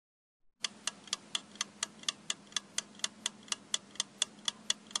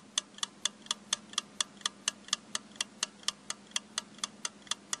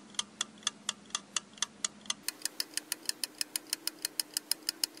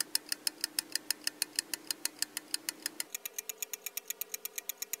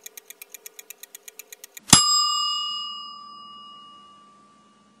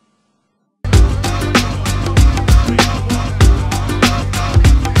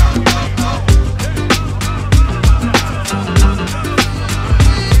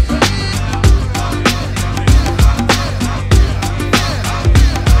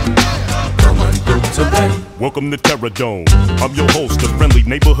welcome to Terror Dome. I'm your host, the friendly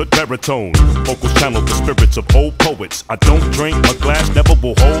neighborhood baritone. Vocals channel the spirits of old poets. I don't drink, my glass never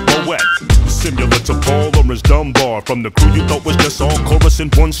will hold a wet. Similar to Paul Laurence Dunbar. From the crew you thought was just all chorus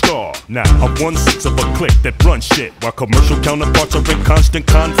and one star. Now I'm 1/6 of a clique that runs shit, while commercial counterparts are in constant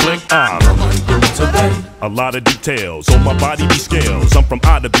conflict. I'm a lot of details on my body be scales. I'm from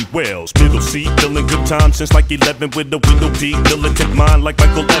Ida B. Wales, middle C, feeling good time since like 11 with a window peak, militant mind like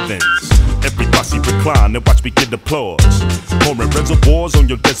Michael Evans. Every posse recline and watch me get applause. Pouring reservoirs on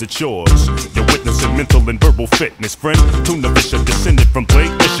your desert shores. You're witnessing mental and verbal fitness, friend. Tuna Fisher descended from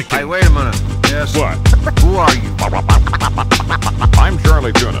Blake, Michigan. Hey, wait a minute. Yes. What? Who are you? I'm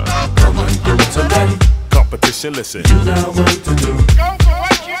Charlie Tuna. Competition, listen. You know what to do.